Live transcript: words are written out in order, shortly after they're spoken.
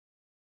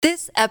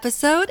This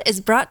episode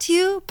is brought to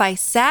you by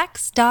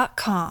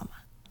Sax.com.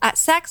 At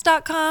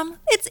Sax.com,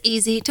 it's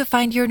easy to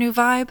find your new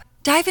vibe.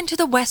 Dive into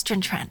the Western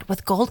trend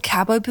with gold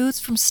cowboy boots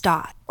from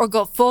Stott, or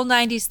go full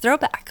 90s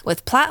throwback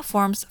with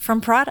platforms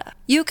from Prada.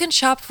 You can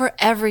shop for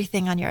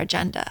everything on your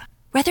agenda,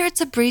 whether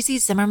it's a breezy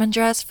Zimmermann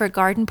dress for a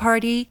garden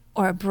party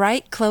or a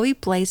bright Chloe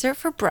blazer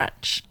for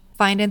brunch.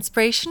 Find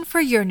inspiration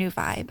for your new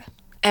vibe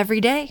every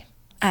day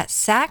at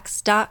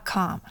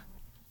Sax.com.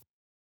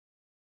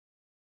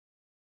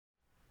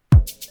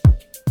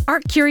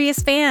 Art Curious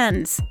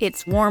fans,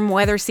 it's warm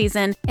weather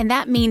season, and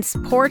that means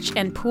porch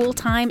and pool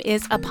time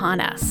is upon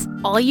us.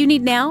 All you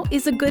need now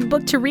is a good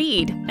book to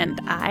read, and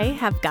I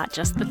have got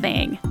just the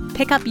thing.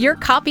 Pick up your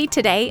copy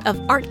today of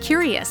Art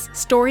Curious,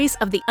 Stories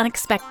of the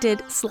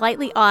Unexpected,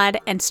 Slightly Odd,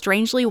 and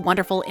Strangely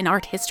Wonderful in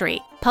Art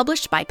History,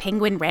 published by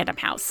Penguin Random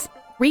House.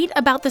 Read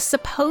about the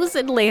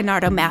supposed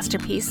Leonardo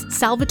masterpiece,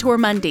 Salvator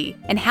Mundi,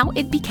 and how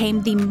it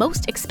became the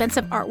most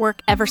expensive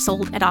artwork ever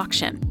sold at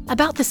auction.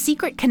 About the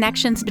secret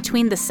connections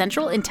between the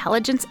Central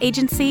Intelligence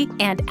Agency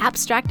and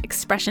abstract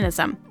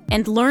expressionism.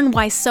 And learn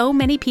why so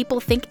many people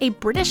think a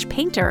British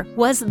painter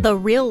was the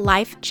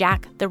real-life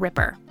Jack the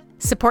Ripper.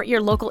 Support your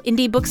local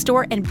indie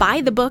bookstore and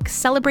buy the book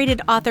celebrated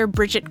author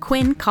Bridget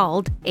Quinn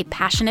called A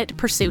Passionate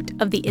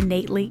Pursuit of the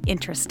Innately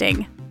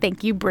Interesting.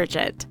 Thank you,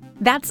 Bridget.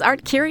 That's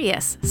Art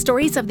Curious,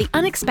 Stories of the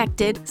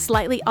Unexpected,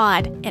 Slightly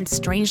Odd, and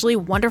Strangely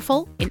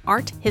Wonderful in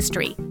Art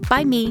History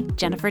by me,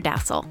 Jennifer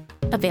Dassel.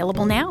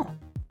 Available now.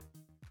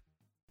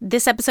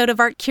 This episode of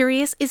Art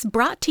Curious is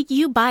brought to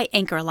you by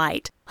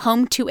Anchorlight,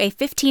 home to a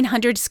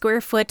 1,500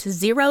 square foot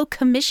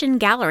zero-commission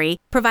gallery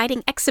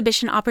providing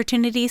exhibition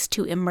opportunities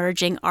to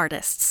emerging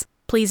artists.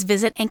 Please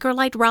visit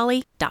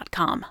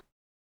anchorlightraleigh.com.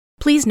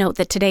 Please note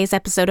that today's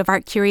episode of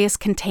Art Curious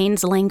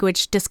contains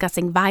language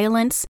discussing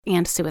violence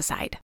and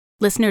suicide.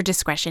 Listener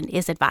discretion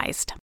is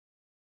advised.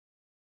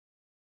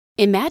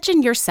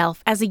 Imagine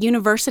yourself as a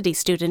university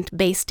student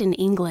based in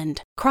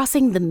England,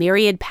 crossing the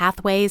myriad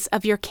pathways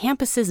of your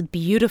campus's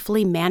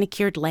beautifully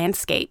manicured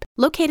landscape,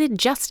 located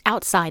just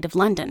outside of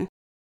London.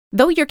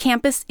 Though your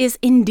campus is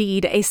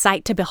indeed a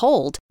sight to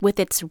behold, with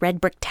its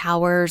red brick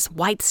towers,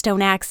 white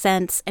stone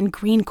accents, and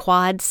green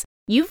quads,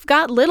 you've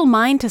got little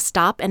mind to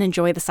stop and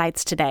enjoy the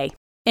sights today.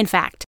 In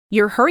fact,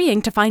 you're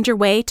hurrying to find your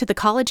way to the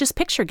college's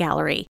picture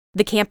gallery,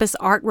 the campus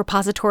art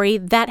repository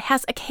that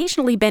has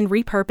occasionally been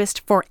repurposed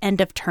for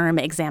end-of-term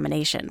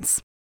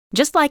examinations.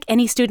 Just like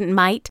any student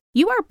might,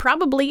 you are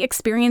probably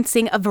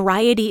experiencing a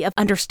variety of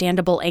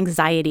understandable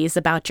anxieties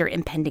about your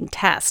impending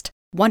test,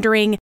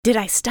 wondering, did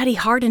I study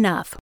hard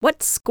enough?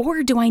 What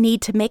score do I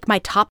need to make my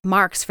top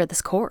marks for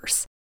this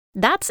course?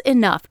 That's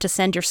enough to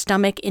send your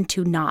stomach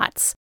into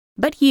knots.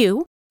 But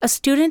you, a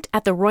student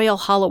at the Royal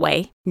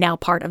Holloway, now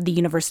part of the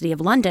University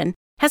of London,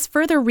 has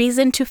further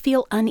reason to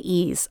feel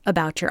unease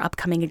about your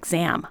upcoming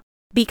exam.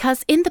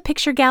 Because in the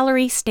picture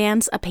gallery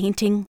stands a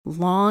painting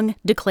long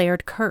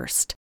declared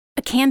cursed,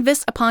 a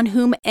canvas upon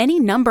whom any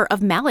number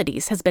of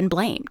maladies has been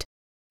blamed.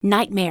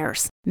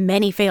 Nightmares,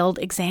 many failed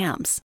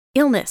exams,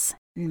 illness,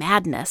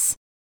 madness,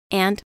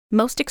 and,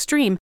 most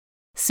extreme,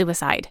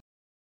 suicide.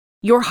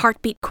 Your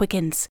heartbeat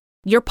quickens,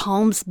 your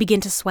palms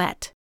begin to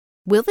sweat.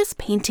 Will this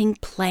painting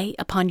play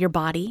upon your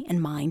body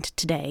and mind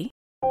today?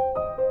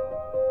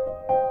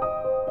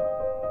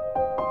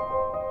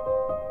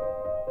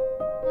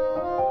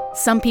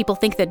 Some people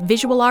think that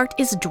visual art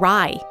is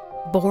dry,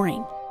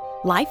 boring,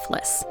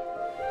 lifeless.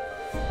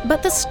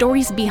 But the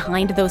stories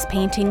behind those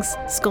paintings,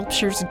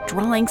 sculptures,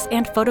 drawings,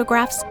 and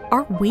photographs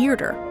are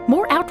weirder,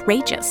 more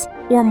outrageous,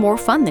 or more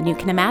fun than you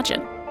can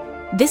imagine.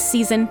 This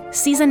season,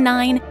 Season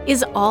 9,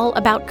 is all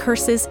about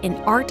curses in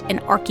art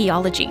and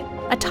archaeology,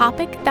 a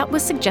topic that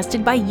was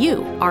suggested by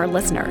you, our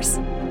listeners.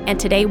 And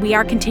today we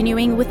are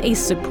continuing with a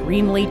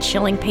supremely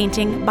chilling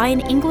painting by an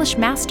English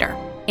master,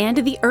 and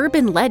the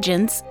urban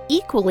legends,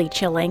 equally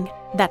chilling,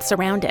 that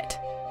surround it.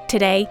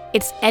 Today,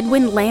 it's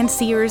Edwin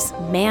Landseer's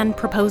Man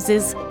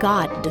Proposes,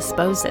 God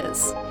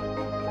Disposes.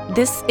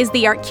 This is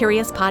the Art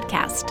Curious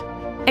podcast,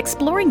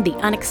 exploring the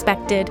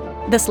unexpected,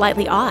 the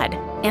slightly odd,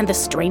 and the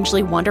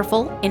strangely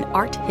wonderful in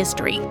art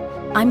history.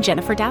 I'm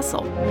Jennifer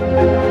Dassel.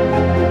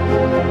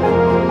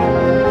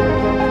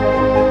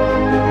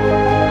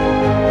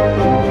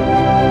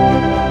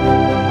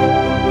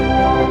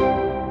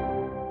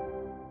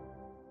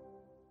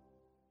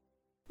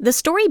 The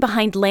story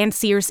behind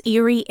Landseer's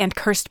eerie and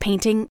cursed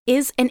painting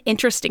is an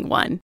interesting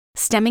one,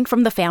 stemming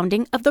from the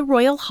founding of the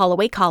Royal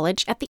Holloway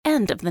College at the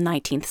end of the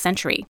 19th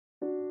century.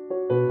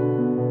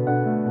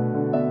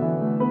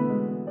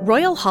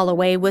 Royal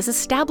Holloway was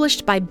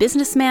established by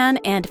businessman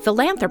and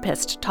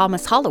philanthropist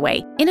Thomas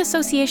Holloway in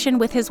association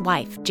with his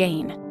wife,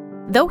 Jane.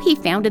 Though he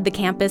founded the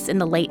campus in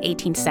the late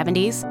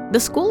 1870s, the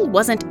school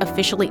wasn't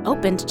officially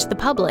opened to the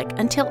public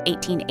until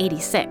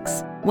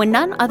 1886, when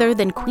none other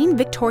than Queen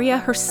Victoria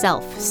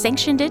herself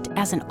sanctioned it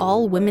as an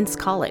all-women's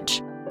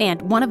college,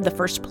 and one of the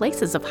first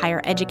places of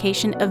higher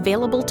education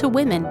available to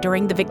women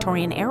during the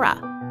Victorian era.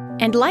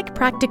 And like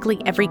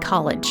practically every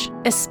college,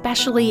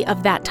 especially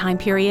of that time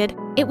period,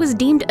 It was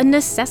deemed a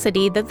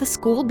necessity that the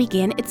school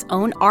begin its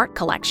own art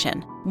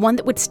collection, one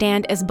that would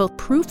stand as both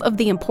proof of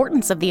the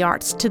importance of the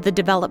arts to the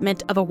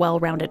development of a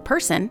well-rounded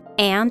person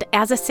and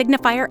as a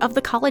signifier of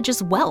the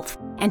college's wealth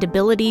and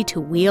ability to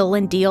wheel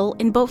and deal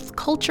in both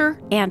culture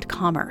and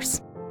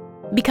commerce.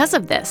 Because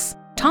of this,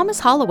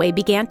 Thomas Holloway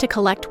began to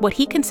collect what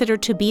he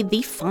considered to be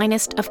the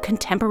finest of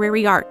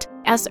contemporary art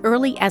as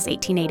early as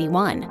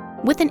 1881,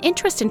 with an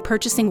interest in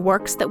purchasing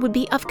works that would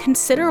be of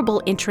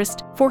considerable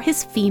interest for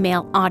his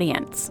female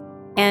audience.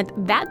 And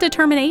that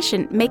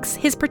determination makes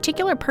his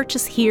particular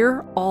purchase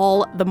here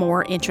all the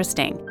more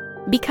interesting,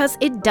 because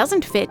it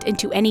doesn't fit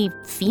into any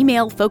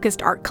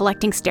female-focused art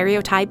collecting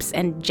stereotypes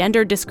and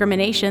gender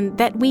discrimination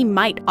that we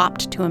might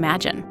opt to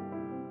imagine.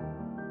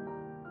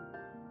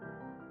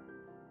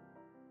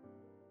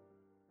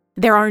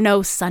 There are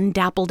no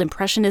sun-dappled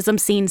impressionism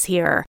scenes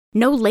here,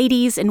 no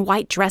ladies in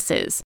white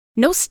dresses,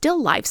 no still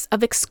lifes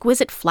of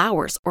exquisite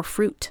flowers or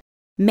fruit.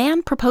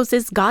 Man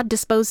Proposes, God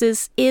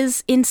Disposes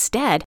is,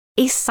 instead,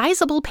 a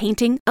sizable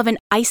painting of an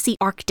icy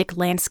Arctic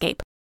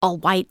landscape, all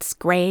whites,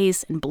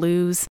 grays, and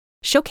blues,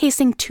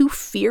 showcasing two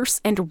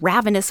fierce and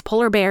ravenous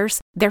polar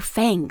bears, their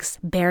fangs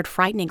bared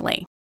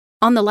frighteningly.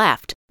 On the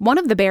left, one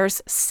of the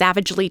bears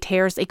savagely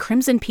tears a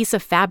crimson piece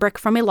of fabric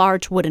from a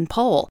large wooden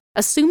pole,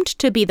 assumed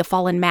to be the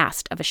fallen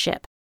mast of a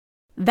ship.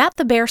 That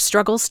the bear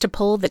struggles to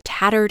pull the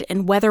tattered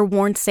and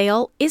weather-worn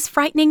sail is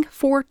frightening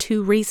for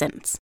two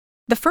reasons.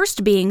 The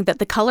first being that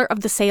the color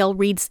of the sail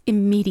reads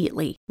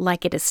immediately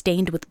like it is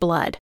stained with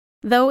blood,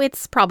 though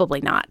it's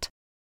probably not.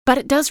 But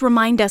it does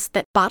remind us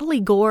that bodily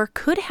gore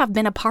could have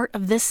been a part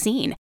of this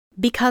scene,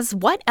 because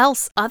what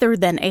else other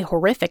than a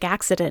horrific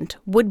accident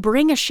would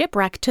bring a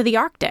shipwreck to the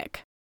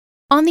Arctic?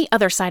 On the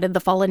other side of the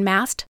fallen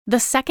mast, the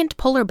second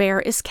polar bear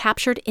is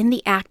captured in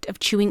the act of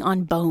chewing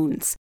on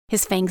bones,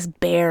 his fangs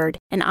bared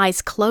and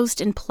eyes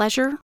closed in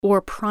pleasure or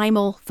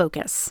primal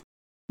focus.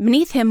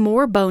 Beneath him,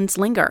 more bones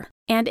linger,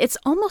 and it's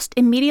almost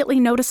immediately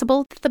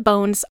noticeable that the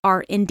bones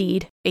are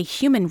indeed a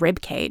human rib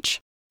cage.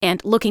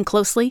 And looking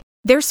closely,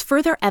 there's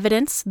further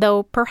evidence,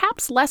 though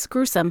perhaps less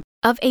gruesome,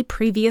 of a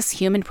previous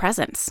human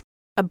presence.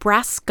 A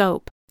brass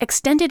scope,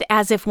 extended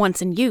as if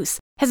once in use,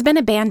 has been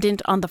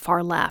abandoned on the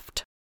far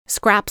left.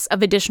 Scraps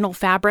of additional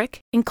fabric,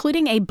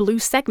 including a blue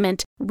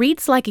segment,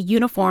 reads like a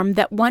uniform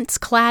that once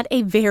clad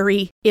a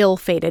very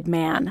ill-fated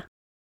man.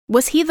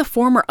 Was he the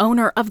former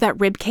owner of that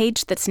rib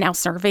cage that's now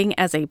serving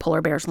as a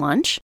polar bear's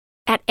lunch?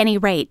 At any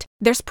rate,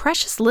 there's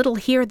precious little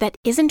here that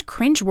isn't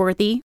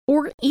cringeworthy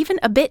or even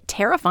a bit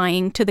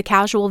terrifying to the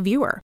casual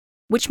viewer,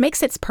 which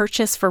makes its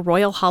purchase for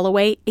Royal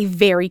Holloway a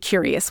very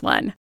curious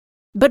one.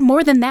 But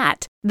more than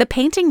that, the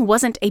painting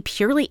wasn't a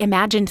purely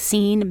imagined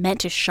scene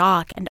meant to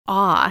shock and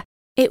awe.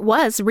 It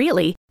was,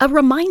 really, a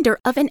reminder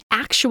of an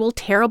actual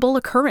terrible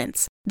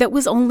occurrence that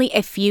was only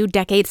a few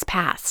decades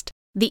past,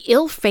 the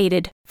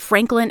ill-fated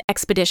Franklin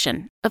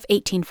Expedition of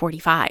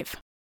 1845.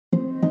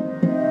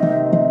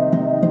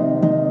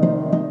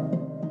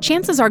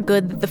 Chances are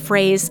good that the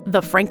phrase,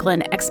 the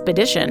Franklin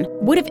Expedition,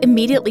 would have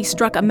immediately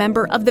struck a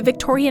member of the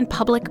Victorian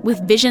public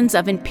with visions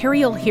of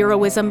imperial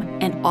heroism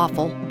and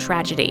awful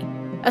tragedy.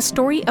 A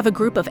story of a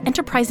group of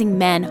enterprising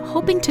men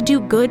hoping to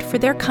do good for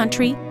their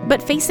country,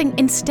 but facing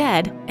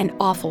instead an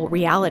awful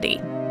reality.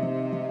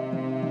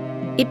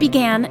 It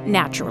began,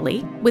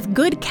 naturally, with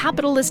good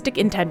capitalistic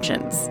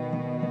intentions.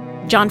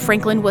 John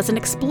Franklin was an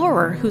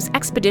explorer whose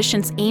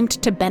expeditions aimed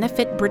to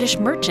benefit British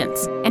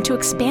merchants and to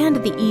expand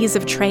the ease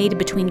of trade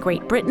between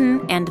Great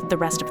Britain and the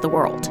rest of the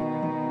world.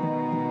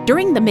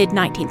 During the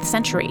mid-19th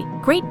century,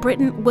 Great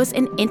Britain was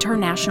an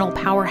international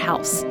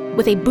powerhouse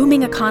with a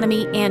booming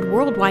economy and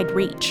worldwide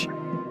reach.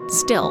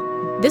 Still,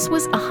 this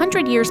was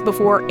 100 years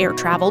before air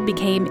travel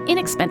became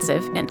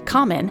inexpensive and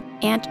common,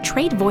 and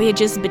trade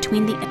voyages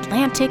between the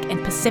Atlantic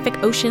and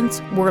Pacific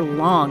Oceans were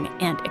long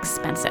and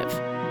expensive.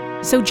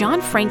 So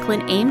John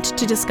Franklin aimed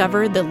to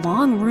discover the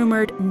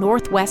long-rumored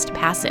Northwest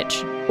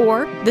Passage,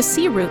 or the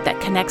sea route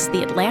that connects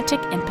the Atlantic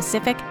and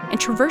Pacific and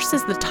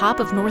traverses the top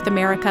of North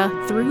America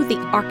through the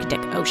Arctic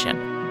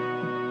Ocean.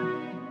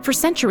 For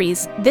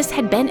centuries, this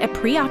had been a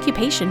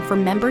preoccupation for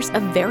members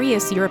of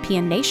various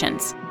European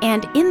nations,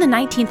 and in the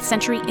 19th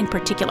century in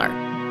particular,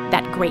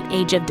 that great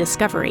age of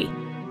discovery,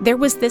 there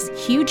was this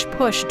huge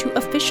push to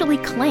officially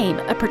claim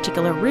a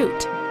particular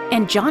route,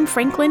 and John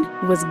Franklin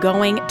was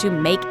going to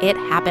make it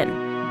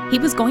happen. He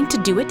was going to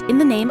do it in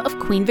the name of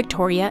Queen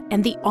Victoria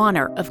and the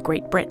honor of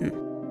Great Britain.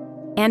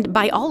 And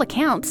by all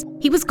accounts,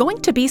 he was going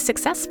to be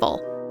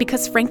successful,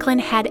 because Franklin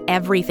had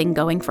everything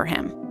going for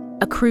him.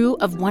 A crew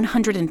of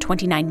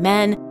 129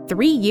 men,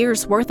 3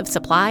 years' worth of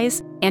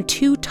supplies, and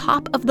 2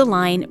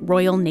 top-of-the-line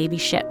Royal Navy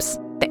ships,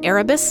 the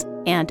Erebus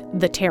and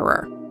the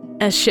Terror,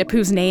 a ship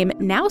whose name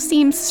now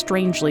seems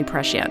strangely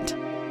prescient.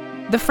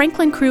 The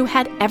Franklin crew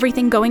had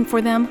everything going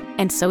for them,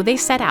 and so they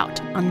set out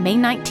on May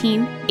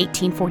 19,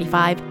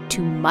 1845,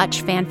 to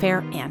much fanfare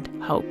and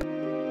hope.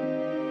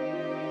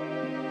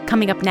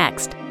 Coming up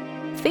next,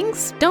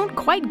 things don't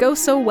quite go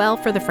so well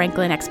for the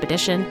Franklin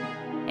expedition,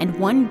 and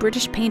one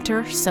British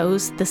painter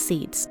sows the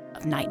seeds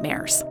of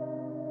nightmares.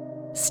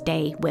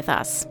 Stay with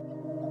us.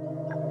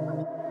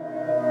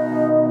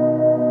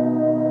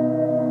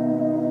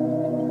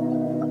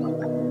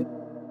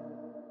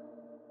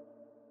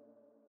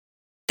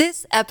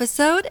 This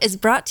episode is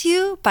brought to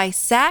you by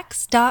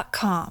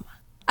Sax.com.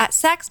 At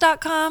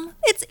Sax.com,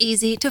 it's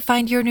easy to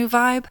find your new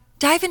vibe.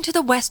 Dive into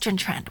the Western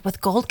trend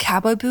with gold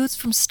cowboy boots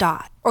from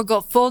Stott, or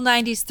go full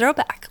 90s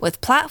throwback with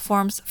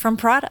platforms from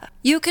Prada.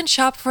 You can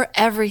shop for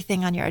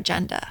everything on your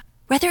agenda,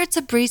 whether it's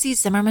a breezy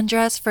Zimmermann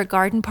dress for a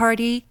garden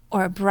party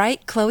or a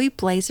bright Chloe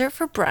blazer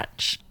for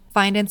brunch.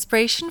 Find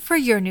inspiration for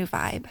your new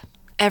vibe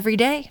every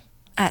day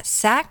at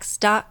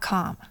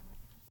Sax.com.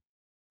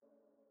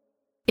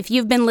 If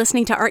you've been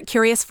listening to Art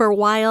Curious for a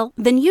while,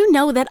 then you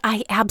know that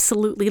I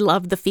absolutely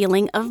love the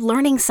feeling of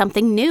learning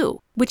something new,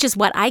 which is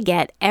what I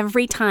get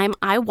every time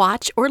I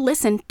watch or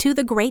listen to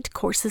the Great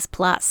Courses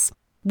Plus.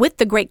 With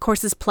the Great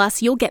Courses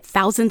Plus, you'll get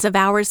thousands of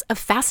hours of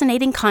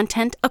fascinating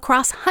content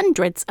across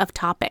hundreds of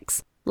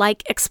topics,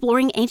 like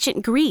exploring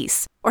ancient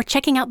Greece, or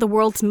checking out the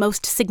world's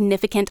most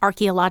significant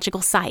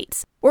archaeological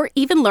sites, or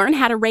even learn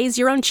how to raise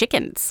your own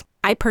chickens.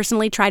 I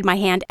personally tried my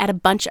hand at a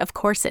bunch of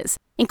courses,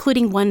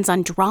 including ones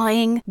on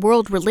drawing,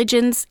 world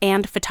religions,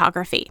 and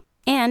photography.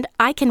 And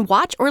I can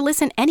watch or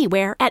listen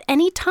anywhere at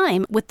any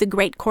time with the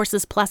Great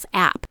Courses Plus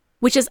app,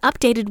 which is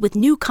updated with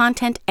new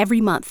content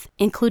every month,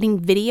 including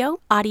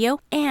video,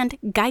 audio, and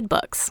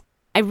guidebooks.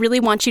 I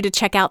really want you to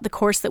check out the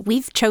course that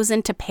we've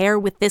chosen to pair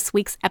with this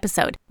week's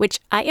episode,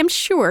 which I am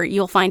sure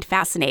you'll find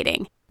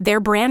fascinating. Their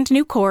brand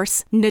new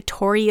course,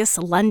 Notorious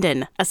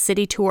London, a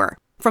City Tour.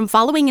 From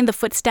following in the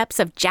footsteps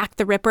of Jack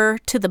the Ripper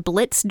to the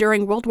Blitz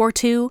during World War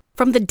II,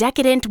 from the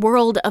decadent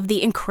world of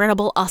the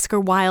incredible Oscar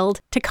Wilde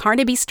to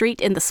Carnaby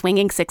Street in the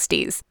swinging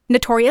 60s,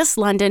 Notorious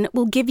London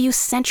will give you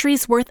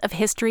centuries worth of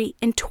history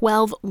in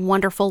 12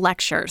 wonderful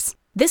lectures.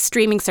 This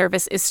streaming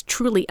service is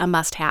truly a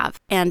must-have,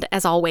 and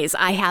as always,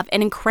 I have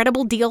an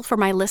incredible deal for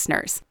my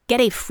listeners.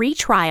 Get a free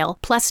trial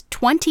plus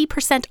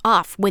 20%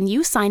 off when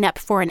you sign up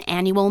for an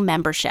annual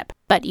membership,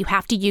 but you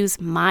have to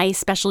use my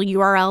special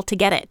URL to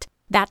get it.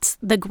 That's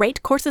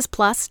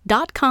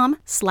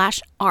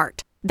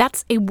thegreatcoursesplus.com/art.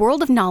 That's a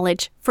world of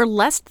knowledge for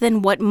less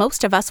than what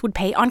most of us would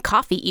pay on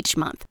coffee each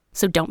month.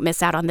 So don't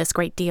miss out on this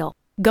great deal.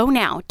 Go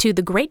now to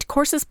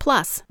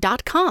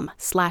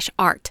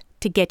thegreatcoursesplus.com/art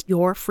to get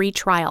your free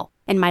trial.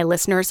 And my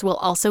listeners will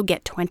also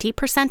get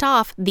 20%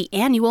 off the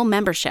annual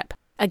membership.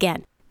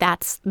 Again,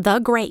 that's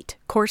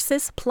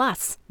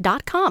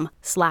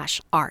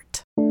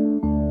thegreatcoursesplus.com/art.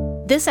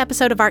 This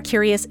episode of Art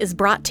Curious is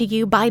brought to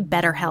you by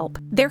BetterHelp.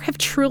 There have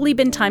truly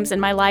been times in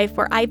my life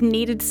where I've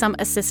needed some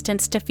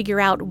assistance to figure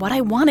out what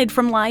I wanted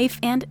from life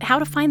and how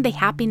to find the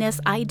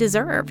happiness I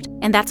deserved.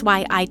 And that's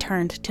why I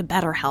turned to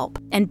BetterHelp.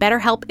 And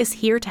BetterHelp is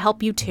here to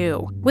help you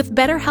too. With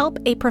BetterHelp,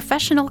 a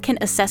professional can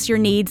assess your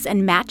needs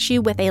and match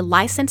you with a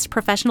licensed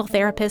professional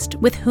therapist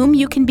with whom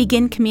you can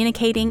begin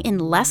communicating in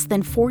less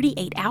than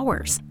 48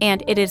 hours.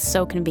 And it is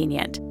so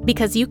convenient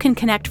because you can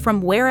connect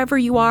from wherever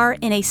you are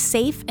in a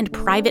safe and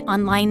private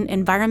online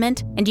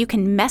environment, and you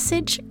can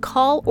message,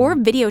 call, or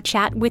video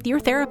chat with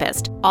your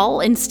therapist, all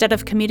instead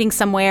of commuting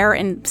somewhere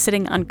and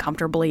sitting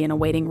uncomfortably in a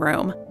waiting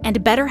room.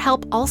 And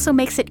BetterHelp also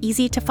makes it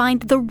easy to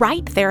find the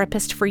right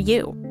therapist for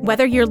you.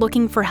 Whether you're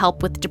looking for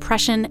help with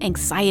depression,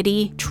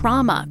 anxiety,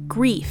 trauma,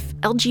 grief,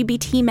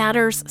 LGBT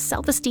matters,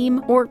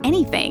 self-esteem, or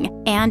anything,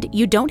 and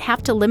you don't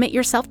have to limit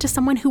yourself to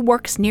someone who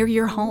works near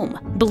your home.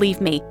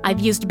 Believe me, I've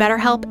used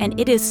BetterHelp and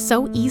it is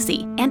so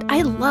easy, and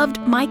I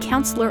loved my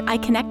counselor I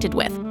connected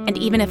with. And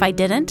even if I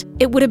didn't,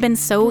 it would have been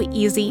so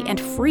easy and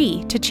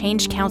free to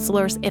change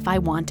counselors if I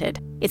wanted.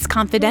 It's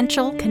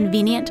confidential,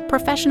 convenient,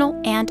 professional,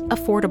 and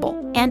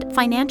affordable. And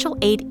financial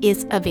aid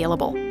is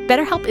available.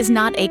 BetterHelp is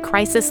not a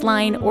crisis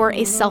line or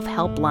a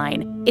self-help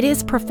line. It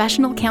is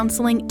professional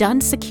counseling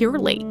done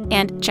securely.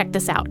 And check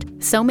this out.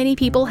 So many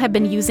people have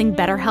been using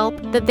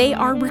BetterHelp that they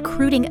are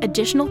recruiting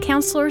additional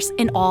counselors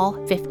in all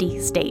 50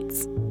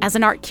 states. As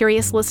an Art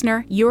Curious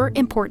listener, you're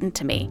important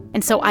to me.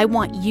 And so I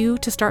want you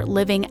to start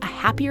living a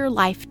happier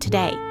life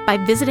today. By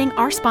visiting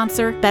our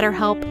sponsor,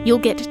 BetterHelp, you'll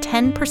get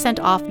 10%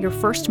 off your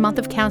first month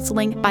of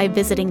counseling by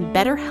visiting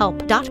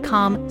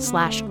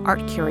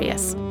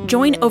betterhelp.com/artcurious.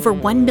 Join over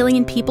 1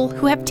 million people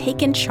who have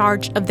taken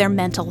charge of their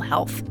mental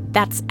health.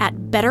 That's at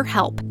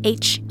BetterHelp,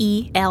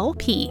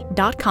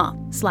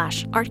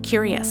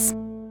 HELP.com/artcurious.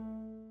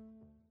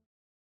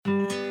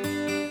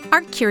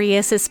 Art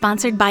Curious is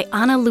sponsored by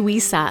Ana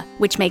Luisa,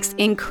 which makes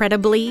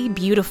incredibly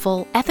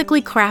beautiful,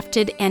 ethically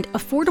crafted, and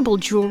affordable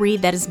jewelry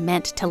that is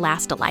meant to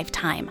last a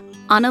lifetime.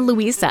 Ana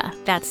Luisa,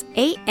 that's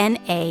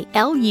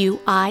ANALUISA,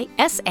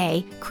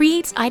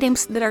 creates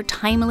items that are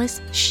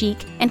timeless, chic,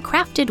 and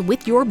crafted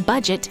with your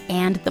budget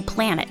and the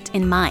planet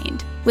in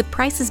mind, with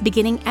prices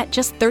beginning at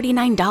just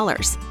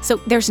 $39. So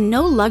there's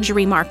no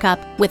luxury markup,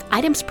 with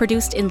items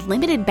produced in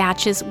limited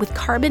batches with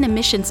carbon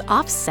emissions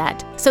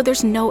offset, so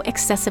there's no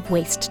excessive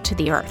waste to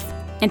the earth.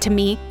 And to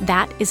me,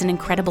 that is an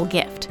incredible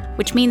gift,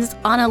 which means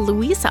Ana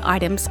Luisa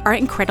items are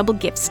incredible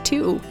gifts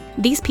too.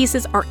 These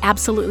pieces are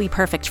absolutely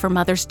perfect for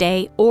Mother's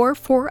Day or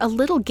for a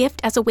little gift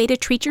as a way to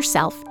treat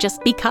yourself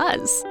just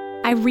because.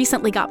 I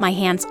recently got my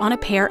hands on a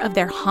pair of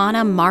their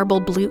Hana marble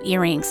blue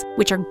earrings,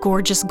 which are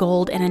gorgeous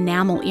gold and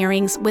enamel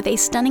earrings with a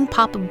stunning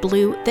pop of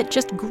blue that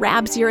just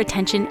grabs your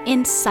attention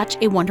in such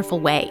a wonderful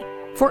way.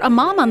 For a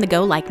mom on the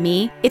go like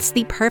me, it's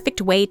the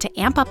perfect way to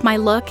amp up my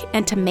look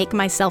and to make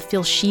myself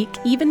feel chic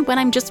even when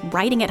I'm just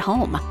writing at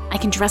home. I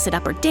can dress it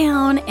up or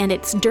down, and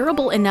it's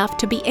durable enough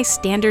to be a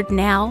standard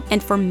now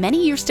and for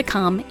many years to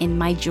come in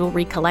my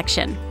jewelry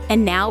collection.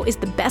 And now is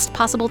the best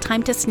possible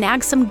time to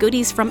snag some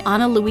goodies from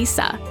Ana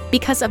Luisa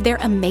because of their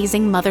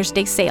amazing Mother's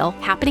Day sale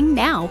happening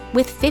now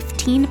with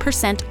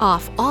 15%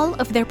 off all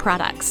of their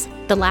products.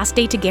 The last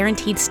day to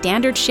guaranteed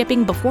standard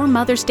shipping before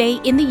Mother's Day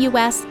in the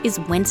US is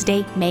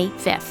Wednesday, May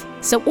 5th.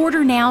 So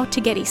order now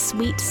to get a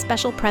sweet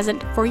special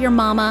present for your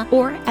mama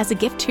or as a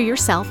gift to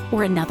yourself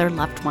or another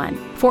loved one.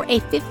 For a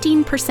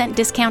 15%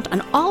 discount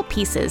on all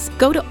pieces,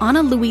 go to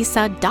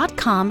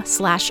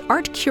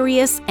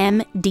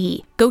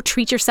analuisa.com/artcuriousmd. Go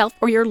treat yourself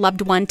or your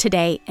loved one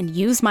today and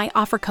use my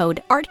offer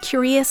code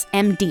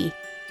ArtCuriousMD.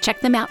 Check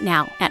them out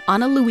now at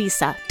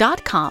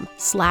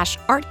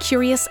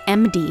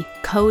analuisa.com/artcuriousmd,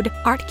 code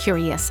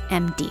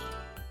ArtCuriousMD.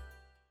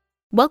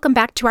 Welcome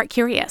back to Art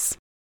Curious.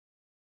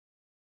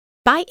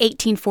 By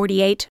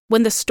 1848,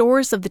 when the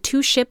stores of the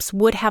two ships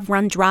would have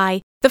run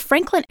dry, the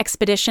Franklin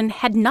expedition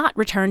had not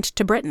returned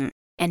to Britain,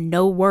 and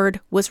no word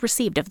was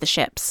received of the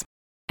ships.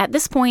 At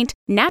this point,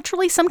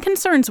 naturally some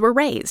concerns were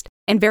raised,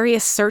 and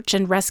various search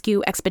and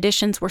rescue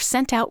expeditions were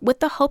sent out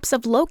with the hopes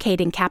of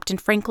locating Captain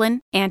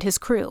Franklin and his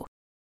crew.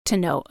 To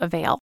no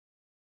avail.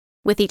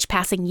 With each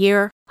passing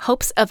year,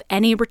 hopes of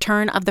any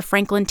return of the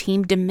Franklin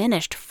team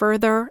diminished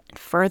further and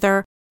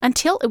further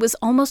until it was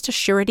almost a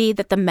surety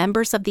that the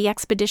members of the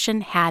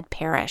expedition had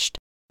perished.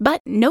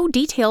 But no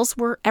details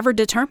were ever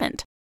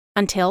determined,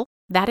 until,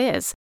 that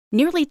is,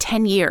 nearly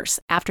 10 years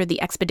after the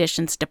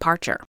expedition's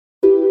departure.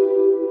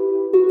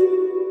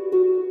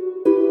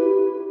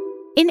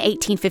 In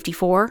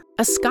 1854,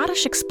 a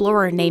Scottish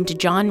explorer named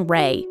John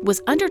Ray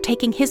was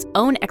undertaking his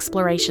own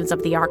explorations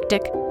of the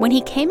Arctic when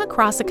he came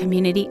across a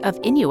community of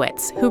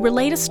Inuits who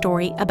relayed a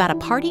story about a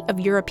party of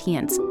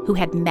Europeans who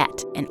had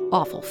met an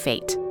awful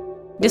fate.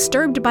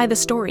 Disturbed by the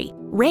story,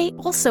 Ray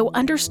also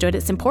understood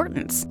its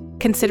importance,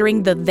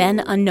 considering the then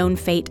unknown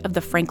fate of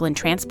the Franklin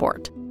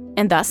transport,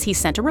 and thus he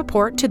sent a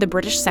report to the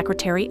British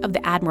Secretary of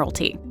the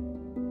Admiralty.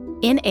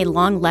 In a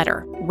long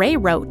letter, Ray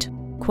wrote,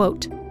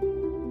 quote,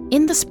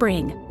 "In the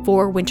spring,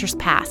 4 winters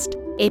past,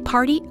 a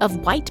party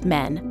of white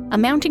men,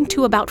 amounting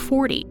to about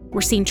 40,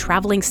 were seen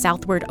traveling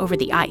southward over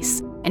the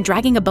ice and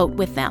dragging a boat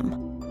with them.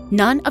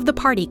 None of the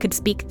party could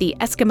speak the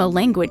Eskimo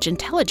language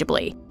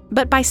intelligibly,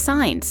 but by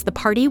signs the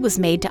party was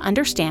made to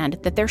understand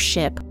that their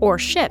ship or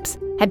ships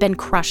had been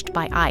crushed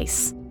by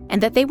ice,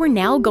 and that they were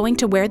now going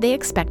to where they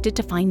expected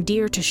to find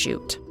deer to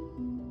shoot.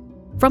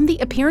 From the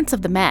appearance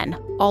of the men,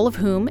 all of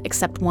whom,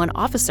 except one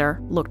officer,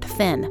 looked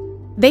thin,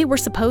 they were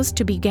supposed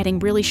to be getting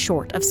really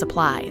short of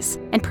supplies,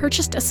 and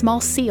purchased a small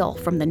seal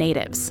from the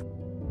natives.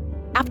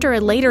 After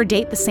a later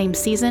date the same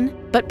season,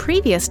 but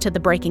previous to the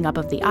breaking up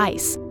of the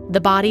ice,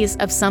 the bodies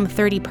of some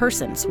 30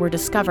 persons were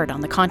discovered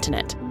on the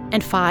continent,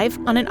 and 5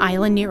 on an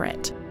island near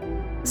it.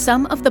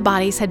 Some of the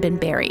bodies had been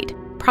buried,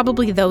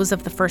 probably those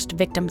of the first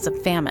victims of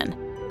famine.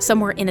 Some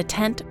were in a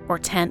tent or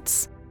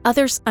tents,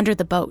 others under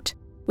the boat,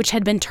 which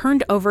had been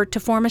turned over to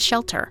form a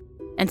shelter,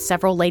 and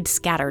several laid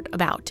scattered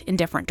about in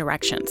different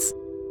directions.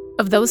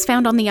 Of those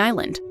found on the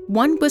island,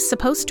 one was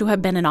supposed to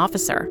have been an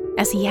officer,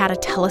 as he had a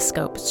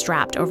telescope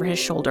strapped over his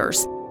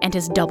shoulders, and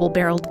his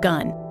double-barreled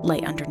gun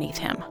lay underneath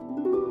him.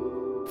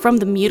 From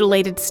the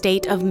mutilated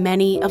state of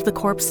many of the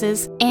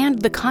corpses and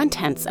the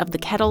contents of the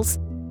kettles,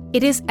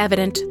 it is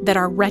evident that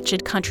our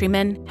wretched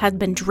countrymen had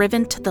been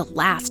driven to the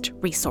last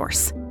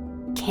resource,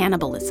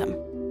 cannibalism,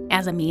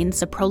 as a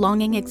means of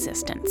prolonging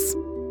existence."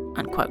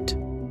 Unquote.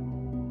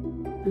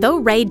 Though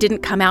Ray didn't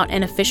come out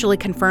and officially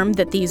confirm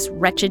that these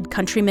wretched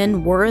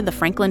countrymen were the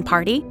Franklin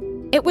party,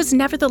 it was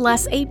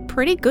nevertheless a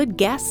pretty good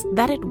guess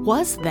that it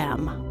was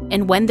them.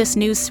 And when this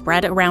news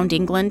spread around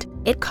England,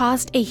 it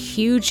caused a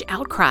huge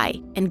outcry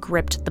and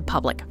gripped the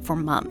public for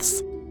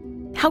months.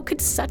 How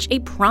could such a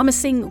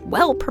promising,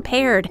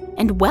 well-prepared,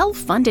 and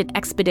well-funded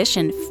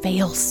expedition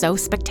fail so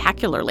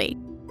spectacularly?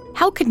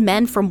 How could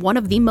men from one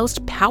of the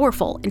most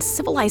powerful and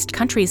civilized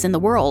countries in the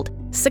world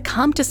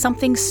succumb to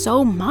something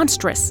so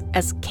monstrous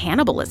as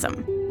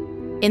cannibalism?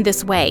 In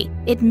this way,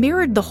 it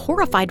mirrored the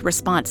horrified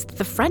response that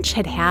the French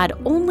had had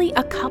only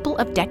a couple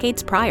of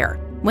decades prior,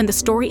 when the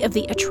story of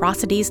the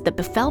atrocities that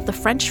befell the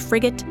French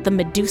frigate the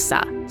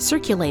Medusa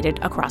circulated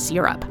across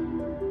Europe.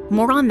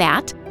 More on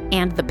that,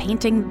 and the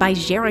painting by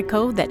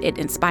Géricault that it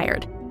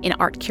inspired, in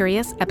Art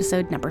Curious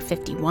episode number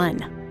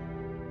 51.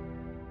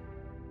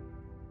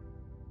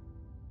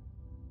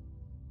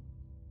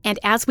 And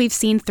as we've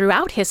seen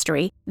throughout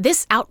history,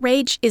 this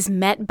outrage is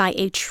met by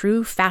a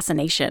true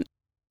fascination,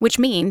 which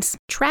means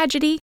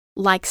tragedy,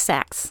 like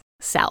sex,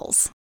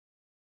 sells.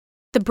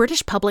 The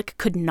British public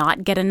could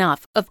not get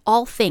enough of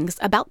all things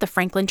about the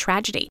Franklin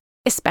tragedy,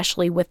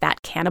 especially with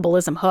that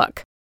cannibalism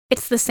hook.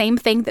 It's the same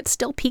thing that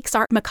still piques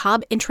our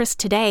macabre interest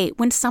today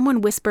when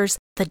someone whispers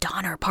the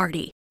Donner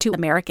Party to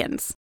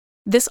Americans.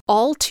 This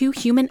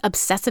all-too-human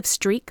obsessive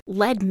streak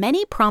led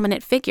many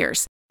prominent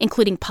figures,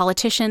 including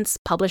politicians,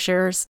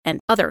 publishers, and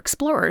other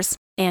explorers,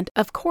 and,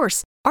 of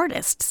course,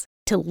 artists,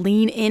 to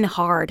lean in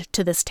hard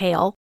to this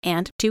tale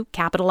and to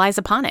capitalize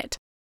upon it.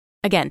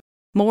 Again,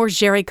 more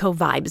Jericho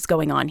vibes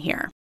going on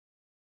here.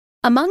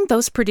 Among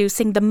those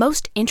producing the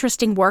most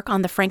interesting work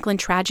on the Franklin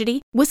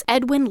tragedy was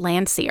Edwin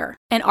Landseer,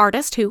 an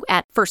artist who,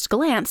 at first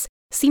glance,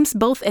 seems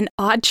both an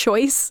odd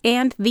choice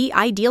and the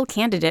ideal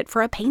candidate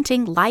for a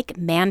painting like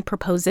Man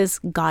Proposes,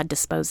 God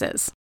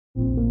Disposes.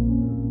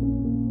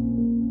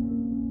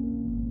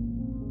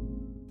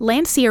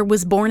 Landseer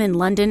was born in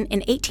London in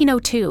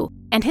 1802,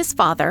 and his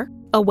father,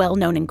 a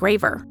well-known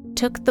engraver,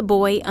 took the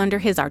boy under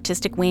his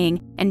artistic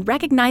wing and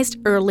recognized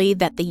early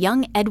that the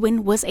young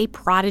Edwin was a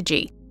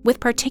prodigy, with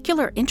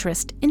particular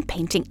interest in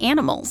painting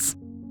animals.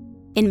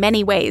 In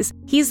many ways,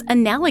 he's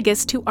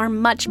analogous to our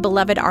much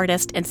beloved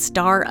artist and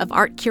star of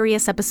Art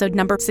Curious episode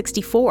number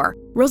 64,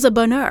 Rosa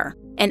Bonheur,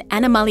 an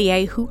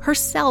animalier who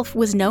herself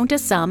was known to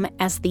some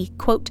as the,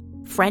 quote,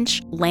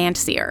 French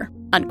Landseer,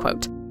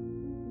 unquote.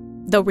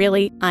 Though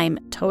really, I'm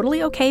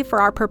totally okay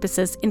for our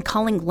purposes in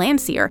calling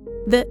Landseer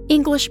the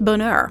English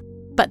Bonheur,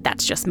 but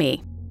that's just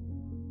me.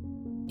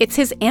 It's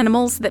his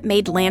animals that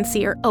made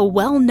Landseer a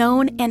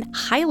well-known and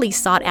highly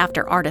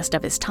sought-after artist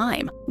of his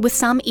time, with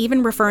some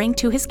even referring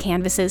to his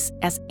canvases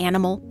as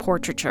animal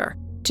portraiture,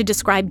 to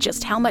describe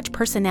just how much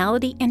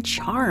personality and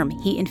charm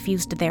he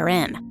infused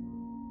therein.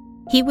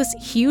 He was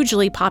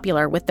hugely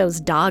popular with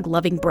those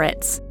dog-loving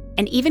Brits,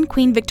 and even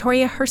Queen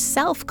Victoria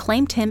herself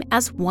claimed him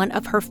as one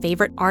of her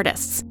favorite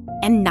artists,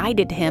 and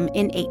knighted him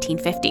in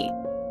 1850.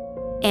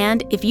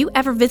 And if you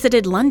ever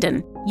visited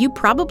London, you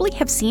probably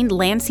have seen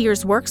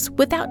Landseer's works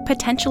without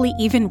potentially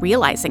even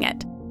realizing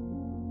it.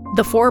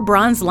 The 4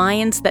 bronze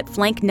lions that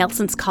flank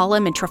Nelson's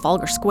column in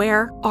Trafalgar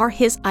Square are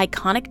his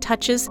iconic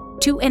touches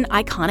to an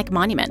iconic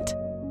monument.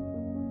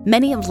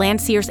 Many of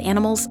Landseer's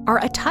animals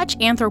are a touch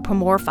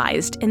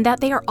anthropomorphized in that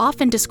they are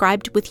often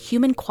described with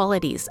human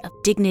qualities of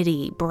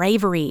dignity,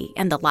 bravery,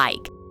 and the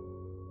like.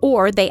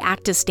 Or they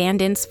act as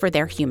stand-ins for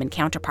their human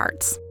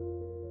counterparts.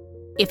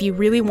 If you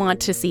really want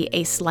to see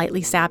a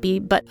slightly sappy,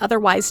 but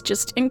otherwise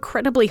just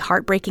incredibly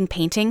heartbreaking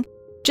painting,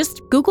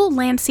 just Google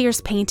Landseer's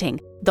painting,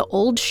 The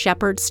Old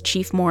Shepherd's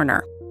Chief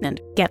Mourner,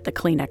 and get the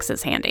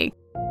Kleenexes handy.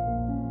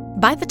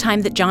 By the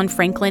time that John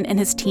Franklin and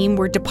his team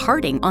were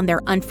departing on their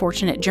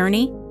unfortunate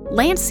journey,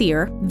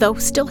 Landseer, though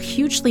still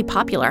hugely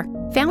popular,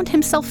 found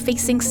himself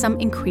facing some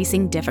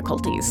increasing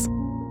difficulties.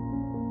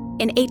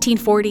 In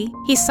 1840,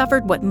 he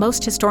suffered what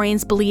most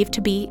historians believe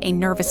to be a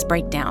nervous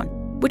breakdown,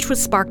 which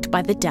was sparked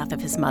by the death of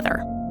his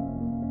mother.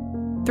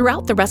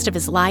 Throughout the rest of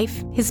his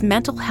life, his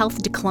mental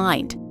health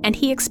declined, and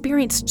he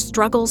experienced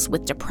struggles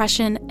with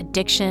depression,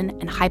 addiction,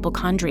 and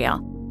hypochondria,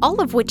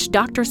 all of which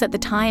doctors at the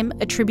time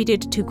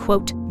attributed to,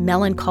 quote,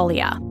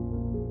 melancholia.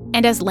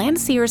 And as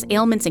Landseer's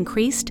ailments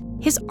increased,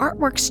 his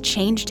artworks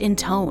changed in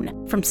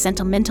tone, from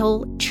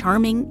sentimental,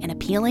 charming, and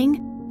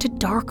appealing, to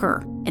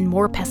darker and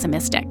more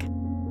pessimistic.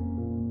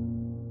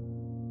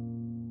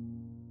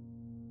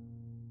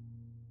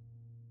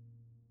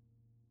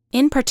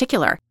 In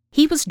particular,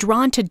 he was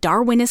drawn to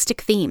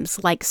Darwinistic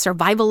themes like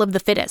survival of the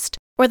fittest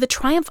or the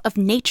triumph of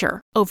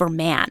nature over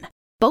man,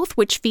 both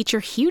which feature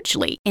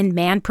hugely in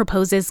Man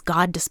Proposes,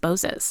 God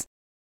Disposes.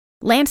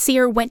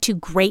 Landseer went to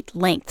great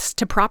lengths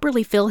to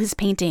properly fill his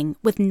painting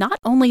with not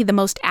only the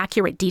most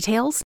accurate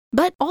details,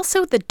 but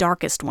also the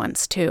darkest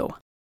ones too.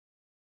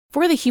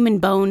 For the human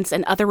bones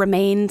and other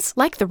remains,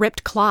 like the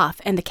ripped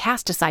cloth and the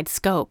cast-aside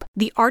scope,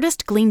 the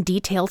artist gleaned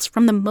details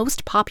from the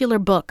most popular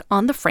book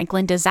on the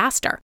Franklin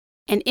disaster,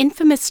 an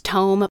infamous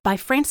tome by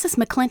Francis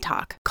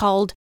McClintock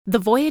called The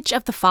Voyage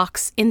of the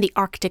Fox in the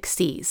Arctic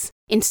Seas,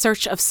 in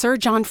search of Sir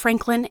John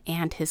Franklin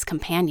and his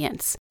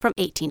companions, from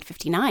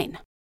 1859.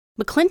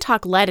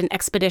 McClintock led an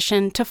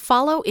expedition to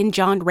follow in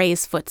John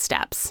Ray's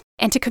footsteps,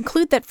 and to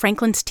conclude that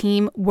Franklin's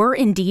team were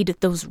indeed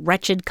those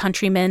wretched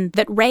countrymen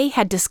that Ray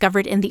had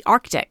discovered in the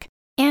Arctic,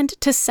 and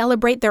to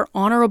celebrate their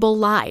honorable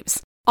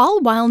lives,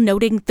 all while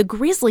noting the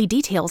grisly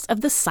details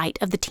of the site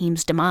of the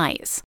team's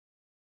demise.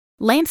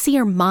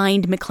 Landseer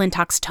mined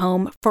McClintock's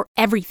tome for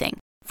everything,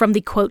 from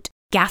the, quote,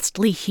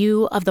 ghastly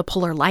hue of the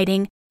polar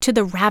lighting to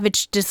the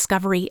ravaged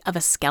discovery of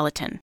a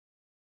skeleton.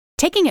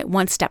 Taking it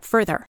one step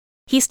further,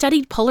 he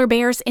studied polar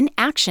bears in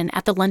action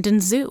at the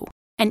London Zoo,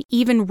 and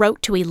even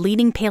wrote to a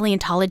leading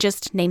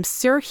paleontologist named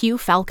Sir Hugh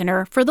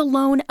Falconer for the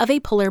loan of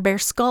a polar bear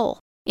skull,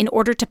 in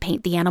order to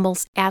paint the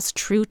animals as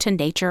true to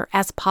nature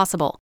as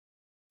possible.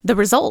 The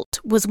result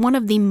was one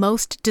of the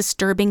most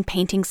disturbing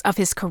paintings of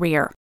his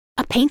career,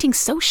 a painting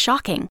so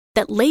shocking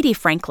that Lady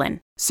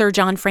Franklin, Sir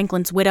John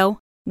Franklin's widow,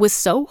 was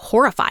so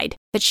horrified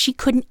that she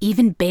couldn't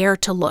even bear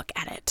to look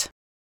at it.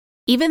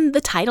 Even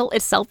the title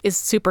itself is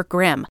super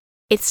grim,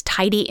 its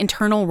tidy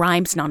internal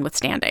rhymes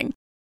notwithstanding.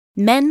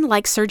 Men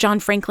like Sir John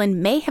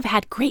Franklin may have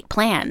had great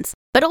plans,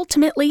 but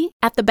ultimately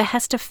at the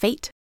behest of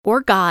fate,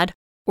 or God,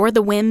 or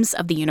the whims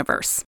of the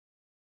universe.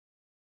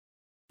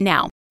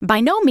 Now, by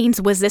no means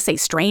was this a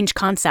strange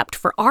concept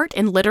for art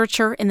and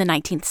literature in the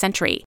 19th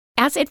century,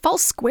 as it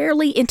falls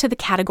squarely into the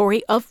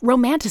category of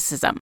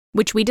Romanticism,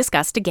 which we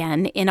discussed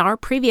again in our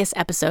previous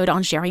episode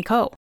on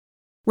Jericho.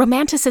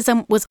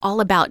 Romanticism was all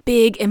about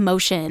big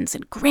emotions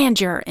and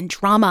grandeur and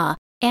drama,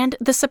 and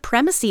the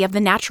supremacy of the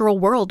natural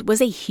world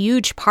was a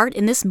huge part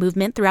in this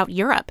movement throughout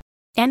Europe,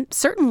 and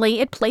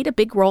certainly it played a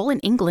big role in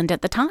England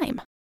at the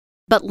time.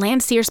 But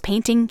Landseer's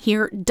painting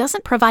here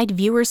doesn't provide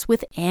viewers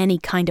with any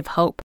kind of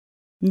hope.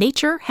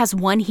 Nature has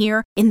won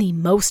here in the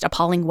most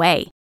appalling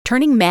way,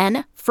 turning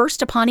men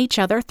first upon each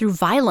other through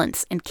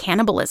violence and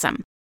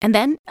cannibalism, and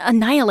then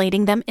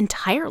annihilating them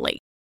entirely.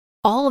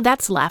 All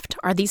that's left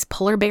are these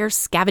polar bears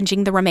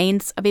scavenging the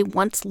remains of a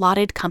once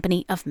lauded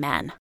company of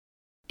men.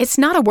 It's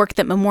not a work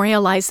that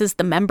memorializes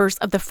the members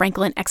of the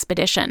Franklin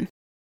expedition.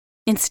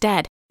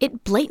 Instead,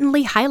 it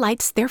blatantly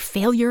highlights their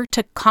failure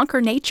to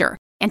conquer nature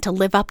and to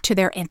live up to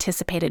their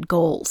anticipated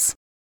goals.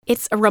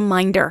 It's a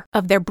reminder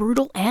of their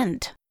brutal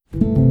end.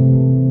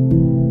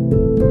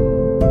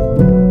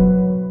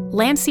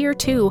 Landseer,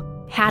 too,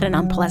 had an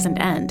unpleasant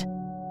end,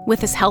 with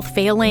his health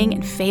failing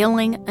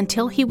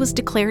until he was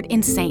declared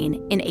insane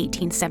in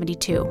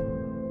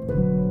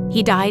 1872.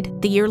 He died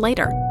the year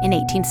later, in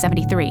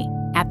 1873,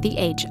 at the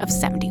age of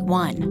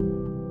 71.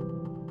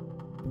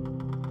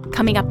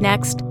 Coming up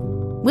next,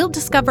 we'll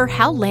discover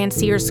how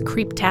Landseer's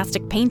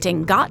creeptastic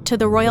painting got to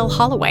the Royal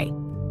Holloway,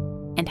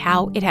 and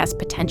how it has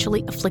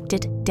potentially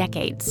afflicted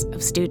decades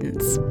of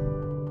students.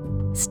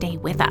 Stay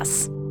with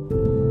us.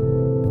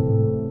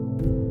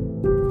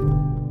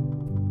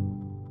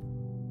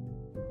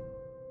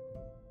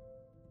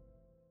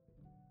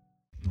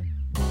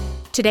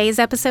 Today's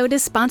episode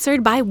is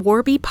sponsored by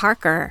Warby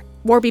Parker.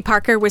 Warby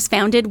Parker was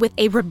founded with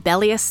a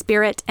rebellious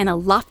spirit and a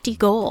lofty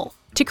goal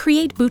to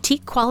create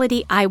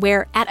boutique-quality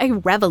eyewear at a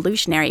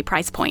revolutionary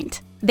price point.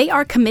 They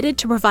are committed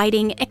to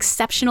providing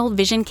exceptional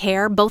vision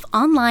care both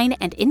online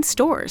and in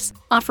stores,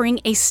 offering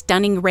a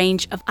stunning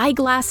range of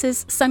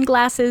eyeglasses,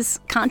 sunglasses,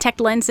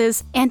 contact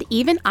lenses, and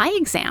even eye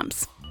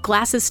exams.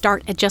 Glasses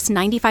start at just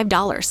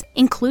 $95,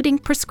 including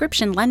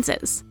prescription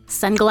lenses.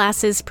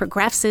 Sunglasses,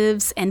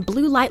 progressives, and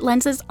blue light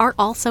lenses are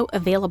also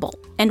available.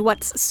 And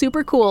what's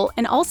super cool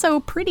and also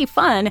pretty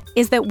fun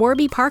is that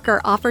Warby Parker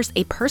offers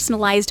a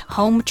personalized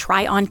home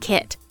try-on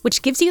kit,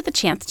 which gives you the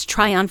chance to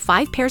try on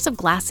 5 pairs of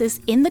glasses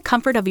in the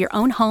comfort of your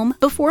own home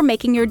before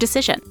making your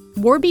decision.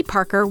 Warby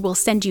Parker will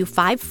send you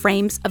 5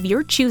 frames of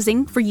your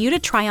choosing for you to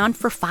try on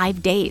for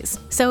 5 days.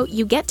 So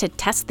you get to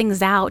test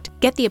things out,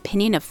 get the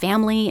opinion of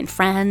family and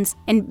friends,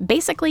 and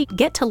basically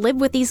get to live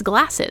with these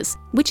glasses,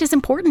 which is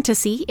important to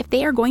see if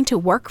they are going to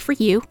work for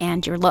you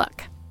and your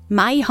look.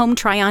 My home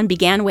try-on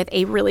began with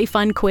a really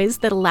fun quiz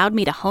that allowed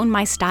me to hone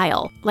my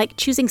style, like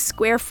choosing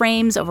square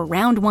frames over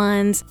round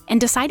ones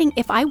and deciding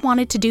if I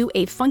wanted to do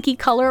a funky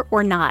color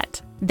or not.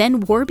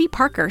 Then Warby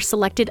Parker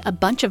selected a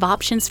bunch of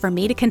options for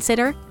me to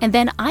consider, and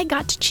then I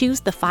got to choose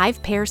the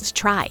 5 pairs to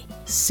try.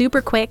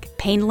 Super quick,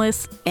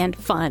 painless, and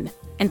fun.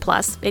 And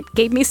plus, it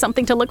gave me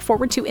something to look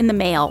forward to in the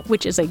mail,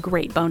 which is a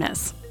great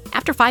bonus.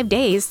 After 5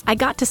 days, I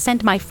got to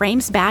send my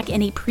frames back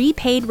in a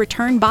prepaid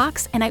return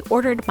box, and I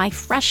ordered my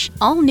fresh,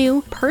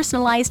 all-new,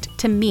 personalized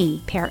to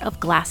me pair of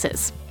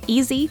glasses.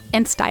 Easy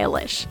and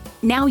stylish.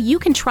 Now you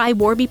can try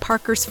Warby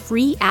Parker's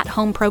free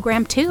at-home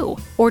program too.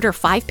 Order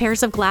 5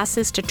 pairs of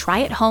glasses to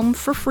try at home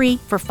for free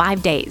for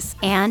 5 days,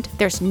 and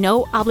there's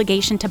no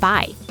obligation to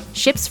buy.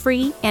 Ships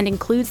free and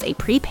includes a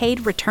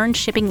prepaid return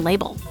shipping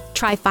label.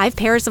 Try 5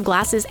 pairs of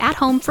glasses at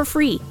home for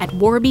free at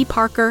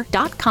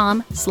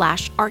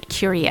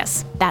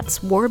warbyparker.com/artcurious. That's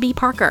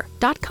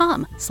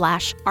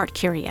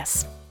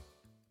warbyparker.com/artcurious.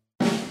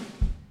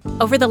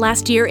 Over the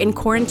last year in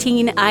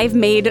quarantine, I've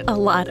made a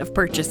lot of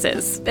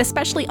purchases,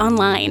 especially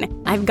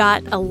online. I've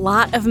got a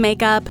lot of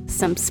makeup,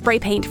 some spray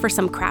paint for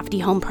some crafty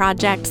home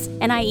projects,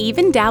 and I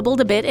even dabbled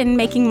a bit in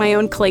making my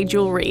own clay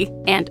jewelry.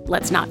 And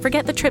let's not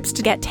forget the trips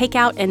to get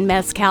takeout and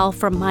mezcal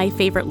from my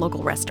favorite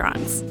local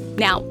restaurants.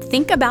 Now,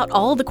 think about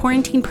all the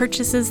quarantine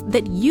purchases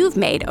that you've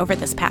made over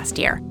this past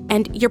year,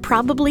 and you're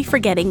probably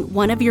forgetting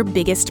one of your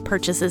biggest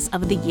purchases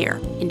of the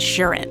year: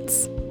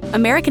 insurance.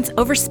 Americans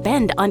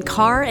overspend on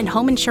car and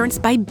home insurance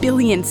by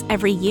billions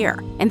every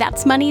year, and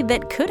that's money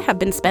that could have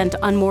been spent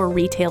on more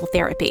retail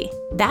therapy.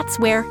 That's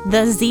where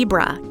The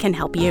Zebra can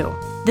help you.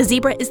 The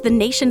Zebra is the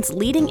nation's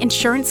leading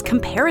insurance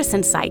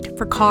comparison site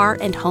for car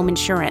and home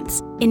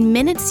insurance. In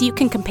minutes, you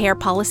can compare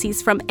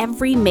policies from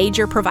every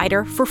major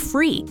provider for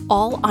free,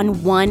 all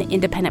on one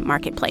independent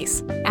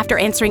marketplace. After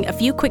answering a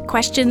few quick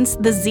questions,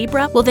 The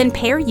Zebra will then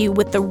pair you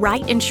with the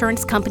right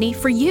insurance company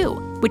for you,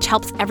 which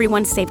helps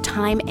everyone save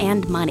time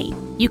and money.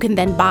 You can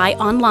then buy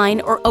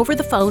online or over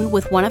the phone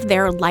with one of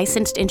their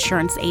licensed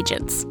insurance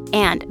agents.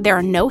 And there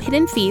are no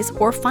hidden fees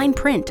or fine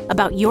print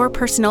about your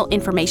personal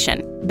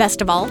information.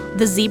 Best of all,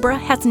 The Zebra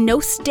has no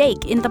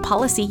stake in the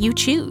policy you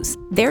choose.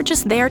 They're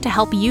just there to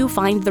help you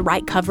find the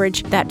right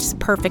coverage that's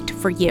perfect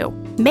for you.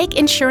 Make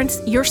insurance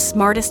your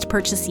smartest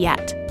purchase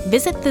yet.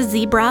 Visit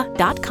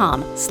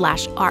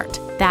thezebra.com/art.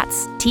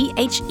 That's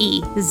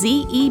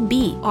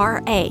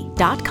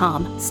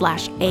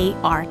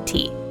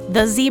THEZEBRA.com/ART.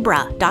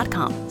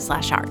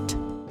 thezebra.com/art.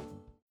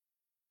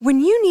 When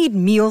you need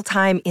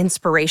mealtime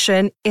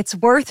inspiration, it's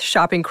worth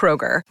shopping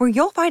Kroger, where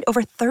you'll find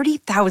over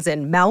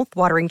 30,000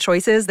 mouth-watering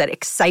choices that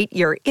excite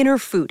your inner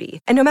foodie.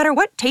 And no matter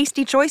what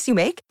tasty choice you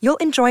make, you'll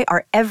enjoy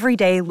our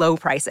everyday low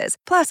prices,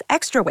 plus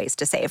extra ways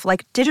to save,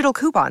 like digital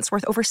coupons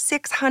worth over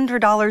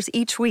 $600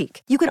 each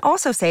week. You can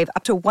also save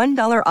up to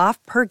 $1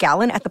 off per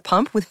gallon at the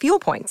pump with fuel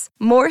points.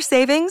 More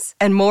savings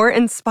and more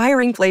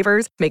inspiring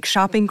flavors make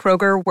shopping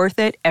Kroger worth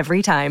it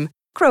every time.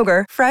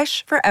 Kroger,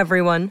 fresh for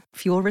everyone.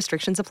 Fuel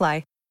restrictions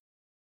apply.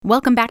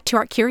 Welcome back to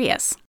Art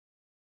Curious.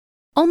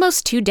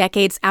 Almost 2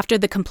 decades after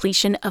the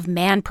completion of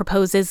Man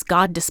Proposes,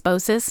 God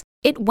Disposes,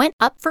 it went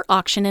up for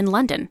auction in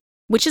London,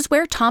 which is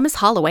where Thomas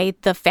Holloway,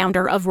 the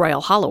founder of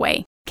Royal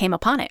Holloway, came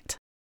upon it.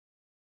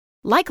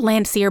 Like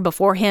Landseer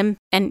before him,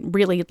 and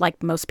really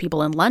like most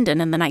people in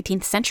London in the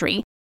 19th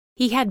century,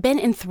 he had been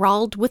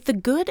enthralled with the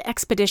good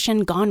expedition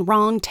gone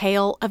wrong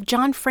tale of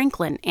John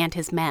Franklin and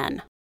his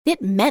men.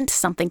 It meant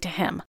something to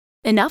him.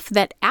 Enough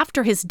that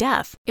after his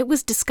death, it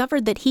was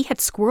discovered that he had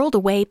squirreled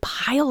away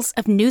piles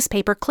of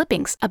newspaper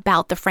clippings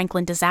about the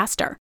Franklin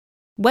disaster.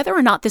 Whether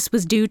or not this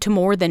was due to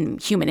more than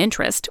human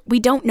interest, we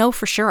don't know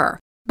for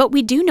sure. But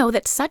we do know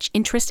that such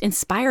interest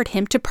inspired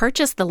him to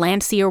purchase the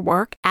Landseer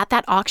work at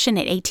that auction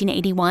in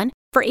 1881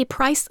 for a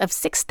price of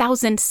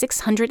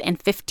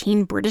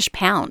 6,615 British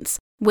pounds,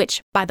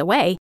 which, by the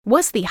way,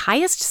 was the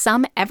highest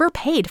sum ever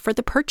paid for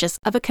the purchase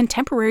of a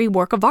contemporary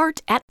work of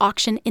art at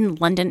auction in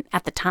London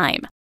at the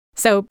time.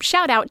 So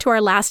shout out to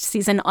our last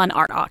season on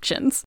art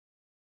auctions.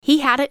 He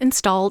had it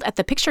installed at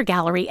the Picture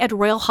Gallery at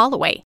Royal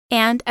Holloway,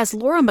 and as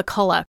Laura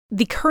McCullough,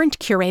 the current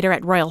curator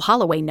at Royal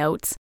Holloway,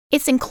 notes,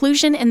 its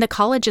inclusion in the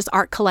college's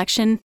art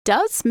collection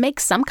does make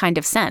some kind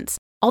of sense,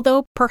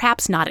 although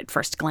perhaps not at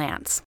first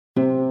glance.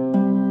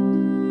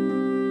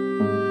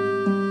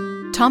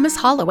 Thomas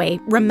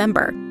Holloway,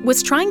 remember,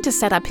 was trying to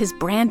set up his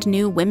brand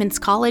new women's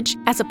college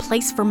as a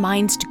place for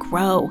minds to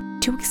grow,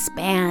 to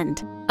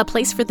expand, a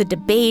place for the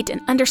debate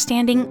and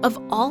understanding of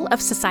all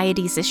of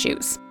society's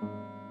issues.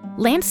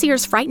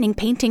 Landseer's frightening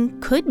painting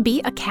could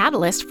be a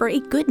catalyst for a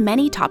good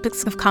many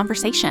topics of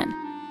conversation: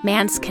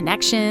 man's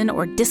connection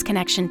or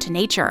disconnection to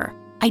nature,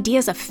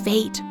 ideas of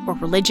fate or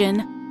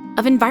religion,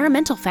 of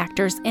environmental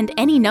factors and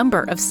any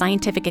number of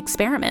scientific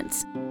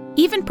experiments,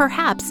 even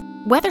perhaps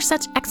whether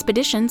such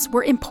expeditions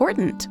were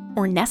important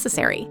or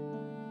necessary.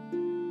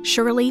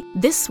 Surely,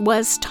 this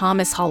was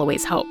Thomas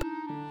Holloway's hope.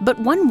 But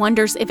one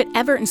wonders if it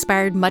ever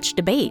inspired much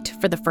debate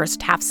for the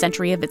first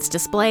half-century of its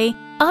display,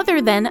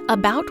 other than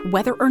about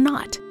whether or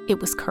not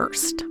it was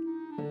cursed.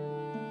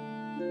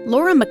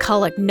 Laura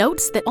McCullough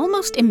notes that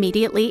almost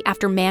immediately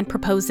after Man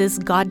Proposes,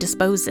 God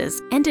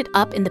Disposes ended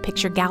up in the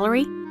Picture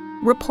Gallery,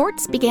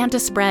 reports began to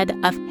spread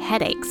of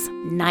headaches,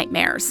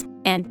 nightmares,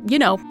 and,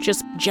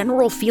 just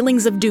general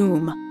feelings of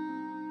doom.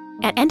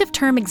 At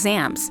end-of-term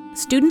exams,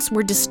 students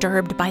were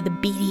disturbed by the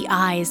beady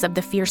eyes of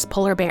the fierce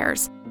polar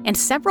bears, and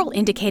several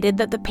indicated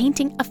that the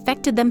painting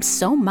affected them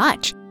so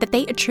much that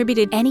they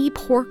attributed any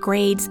poor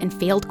grades and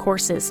failed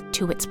courses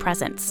to its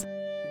presence.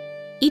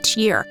 Each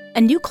year,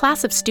 a new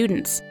class of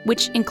students,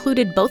 which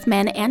included both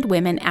men and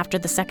women after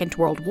the Second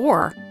World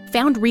War,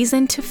 found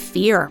reason to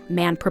fear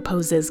Man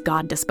Proposes,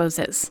 God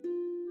Disposes.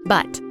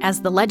 But,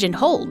 as the legend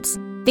holds,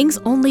 things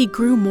only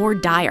grew more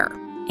dire,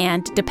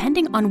 and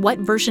depending on what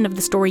version of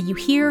the story you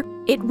hear,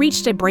 it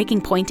reached a breaking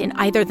point in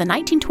either the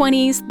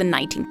 1920s, the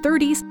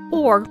 1930s,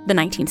 or the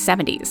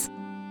 1970s.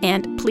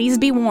 And please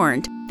be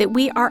warned that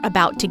we are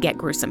about to get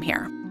gruesome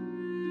here.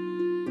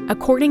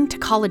 According to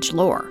college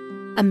lore,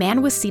 a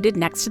man was seated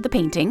next to the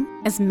painting,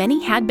 as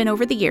many had been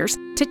over the years,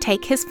 to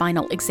take his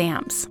final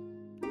exams.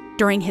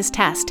 During his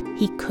test,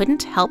 he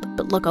couldn't help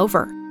but look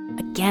over,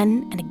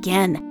 again and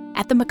again,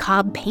 at the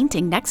macabre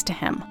painting next to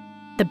him.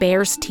 The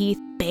bear's teeth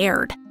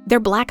bared, their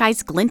black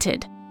eyes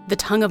glinted, the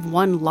tongue of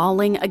one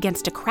lolling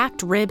against a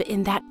cracked rib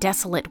in that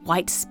desolate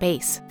white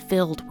space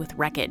filled with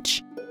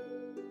wreckage.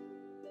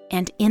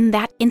 And in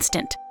that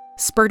instant,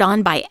 spurred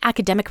on by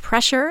academic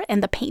pressure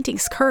and the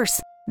painting's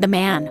curse, the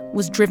man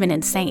was driven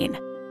insane.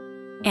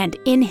 And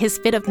in his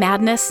fit of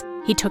madness,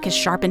 he took his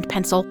sharpened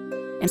pencil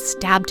and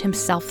stabbed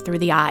himself through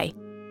the eye.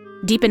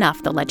 Deep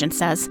enough, the legend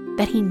says,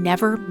 that he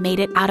never made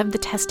it out of the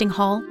testing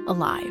hall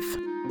alive.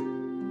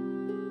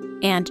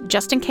 And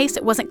just in case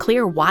it wasn't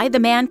clear why the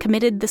man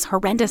committed this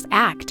horrendous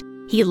act,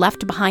 he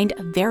left behind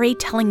a very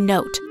telling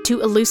note to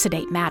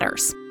elucidate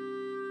matters.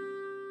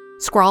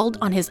 Scrawled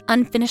on his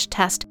unfinished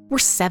test were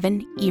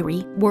 7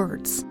 eerie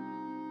words.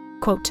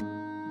 Quote,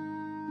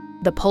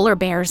 "The polar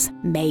bears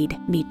made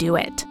me do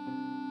it."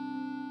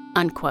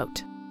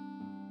 Unquote.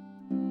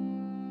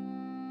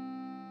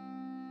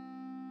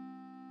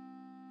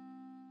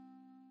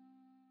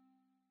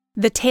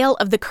 The tale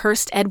of the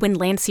cursed Edwin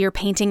Landseer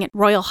painting at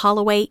Royal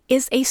Holloway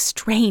is a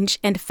strange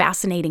and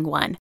fascinating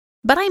one.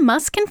 But I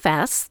must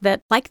confess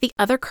that, like the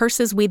other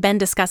curses we've been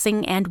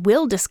discussing and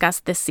will discuss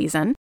this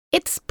season,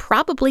 it's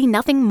probably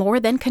nothing more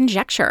than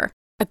conjecture,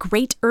 a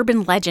great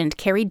urban legend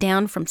carried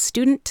down from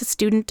student to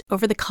student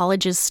over the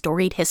college's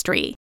storied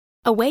history.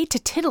 A way to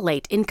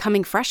titillate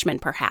incoming freshmen,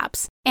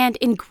 perhaps, and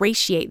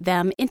ingratiate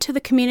them into the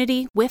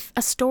community with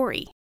a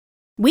story.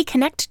 We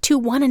connect to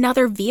one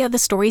another via the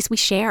stories we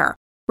share,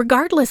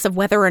 regardless of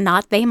whether or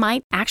not they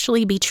might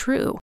actually be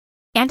true.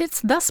 And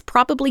it's thus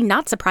probably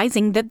not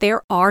surprising that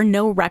there are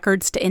no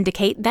records to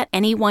indicate that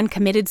anyone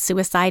committed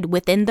suicide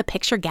within the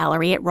picture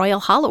gallery at Royal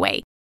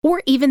Holloway,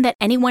 or even that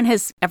anyone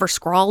has ever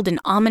scrawled an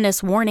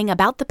ominous warning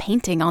about the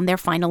painting on their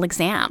final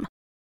exam.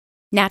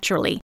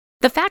 Naturally,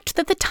 the fact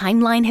that the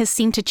timeline has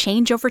seemed to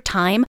change over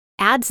time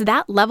adds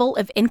that level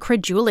of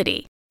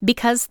incredulity,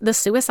 because the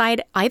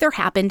suicide either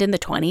happened in the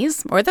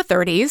 20s, or the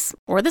 30s,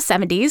 or the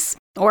 70s,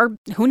 or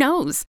who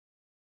knows.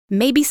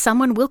 Maybe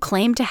someone will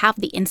claim to have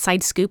the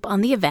inside scoop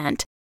on the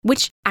event,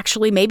 which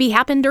actually maybe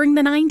happened during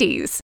the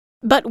 90s.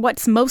 But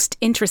what's most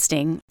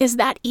interesting is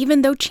that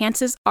even though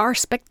chances are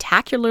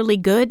spectacularly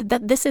good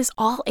that this is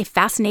all a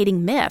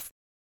fascinating myth,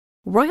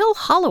 Royal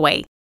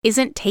Holloway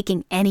isn't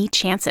taking any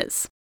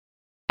chances.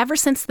 Ever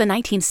since the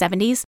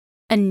 1970s,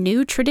 a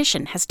new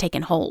tradition has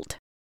taken hold.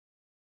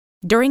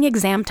 During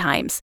exam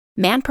times,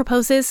 man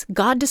proposes,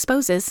 God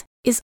disposes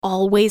is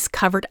always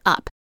covered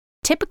up,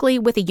 typically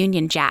with a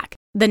Union Jack,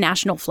 the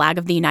national flag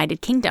of the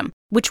United Kingdom,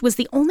 which was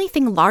the only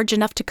thing large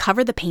enough to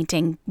cover the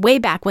painting way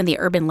back when the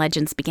urban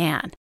legends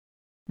began.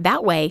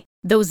 That way,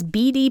 those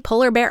beady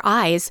polar bear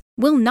eyes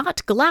will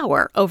not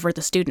glower over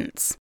the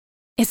students.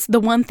 It's the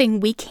one thing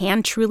we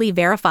can truly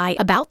verify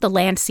about the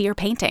Landseer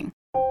painting.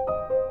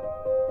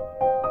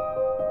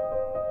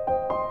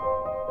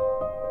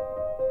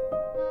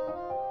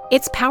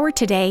 Its power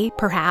today,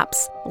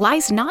 perhaps,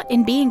 lies not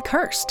in being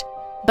cursed,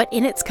 but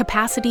in its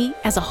capacity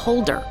as a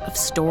holder of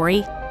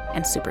story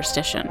and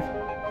superstition.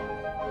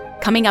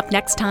 Coming up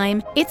next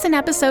time, it's an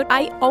episode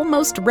I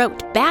almost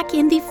wrote back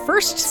in the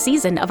first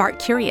season of Art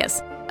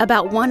Curious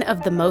about one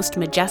of the most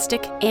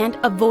majestic and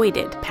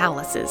avoided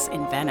palaces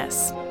in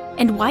Venice.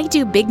 And why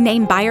do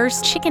big-name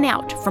buyers chicken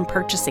out from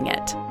purchasing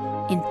it?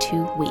 In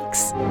 2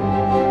 weeks.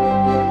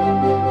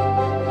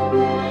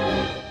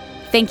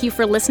 Thank you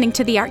for listening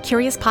to the Art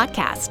Curious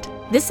podcast.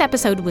 This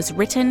episode was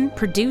written,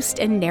 produced,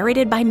 and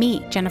narrated by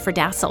me, Jennifer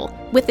Dassel,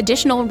 with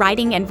additional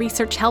writing and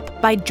research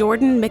help by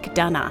Jordan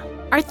McDonough.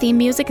 Our theme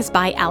music is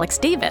by Alex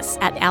Davis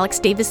at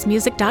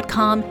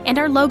alexdavismusic.com, and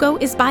our logo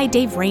is by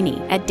Dave Rainey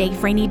at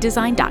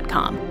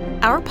daveраineydesign.com.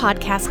 Our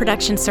podcast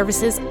production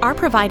services are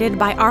provided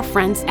by our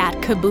friends at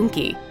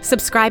Kabunki.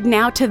 Subscribe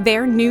now to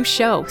their new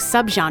show,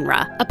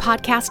 Subgenre, a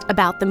podcast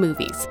about the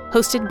movies,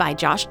 hosted by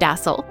Josh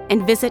Dassel,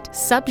 and visit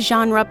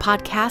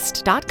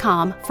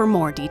subgenrepodcast.com for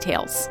more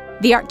details.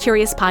 The Art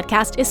Curious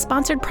podcast is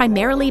sponsored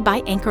primarily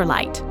by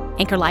Anchorlight.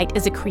 Anchorlight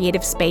is a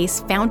creative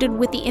space founded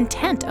with the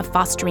intent of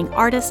fostering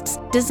artists,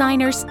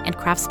 designers, and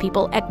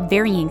craftspeople at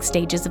varying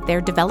stages of their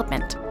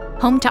development.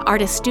 Home to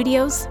artist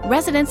studios,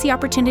 residency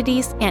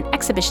opportunities, and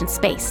exhibition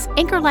space,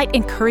 Anchorlight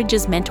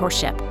encourages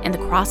mentorship and the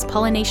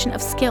cross-pollination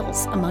of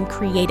skills among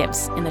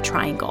creatives in the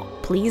Triangle.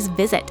 Please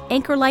visit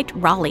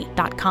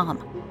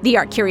anchorlightraleigh.com. The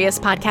Art Curious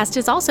podcast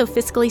is also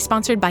fiscally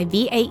sponsored by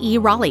VAE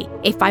Raleigh,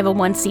 a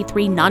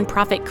 501c3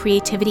 nonprofit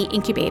creativity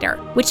incubator,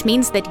 which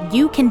means that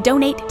you can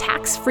donate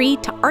tax-free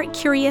to Art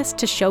Curious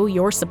to show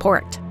your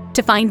support.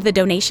 To find the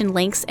donation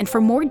links and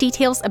for more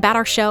details about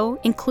our show,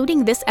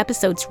 including this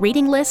episode's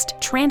reading list,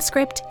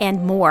 transcript,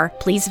 and more,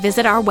 please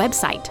visit our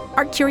website,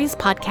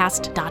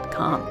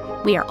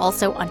 artcuriouspodcast.com. We are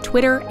also on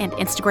Twitter and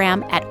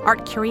Instagram at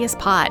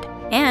ArtCuriousPod,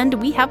 and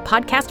we have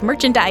podcast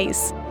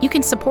merchandise. You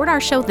can support our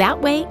show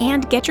that way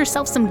and get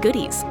yourself some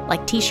goodies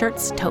like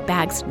t-shirts, tote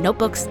bags,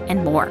 notebooks,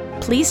 and more.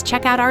 Please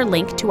check out our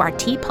link to our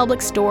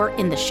TeePublic store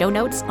in the show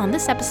notes on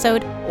this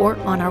episode or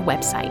on our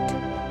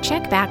website.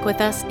 Check back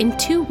with us in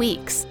 2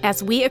 weeks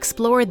as we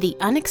explore the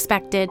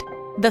unexpected,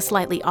 the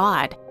slightly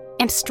odd,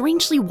 and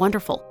strangely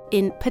wonderful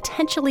in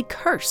potentially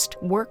cursed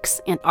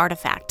works and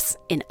artifacts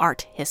in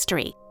art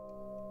history.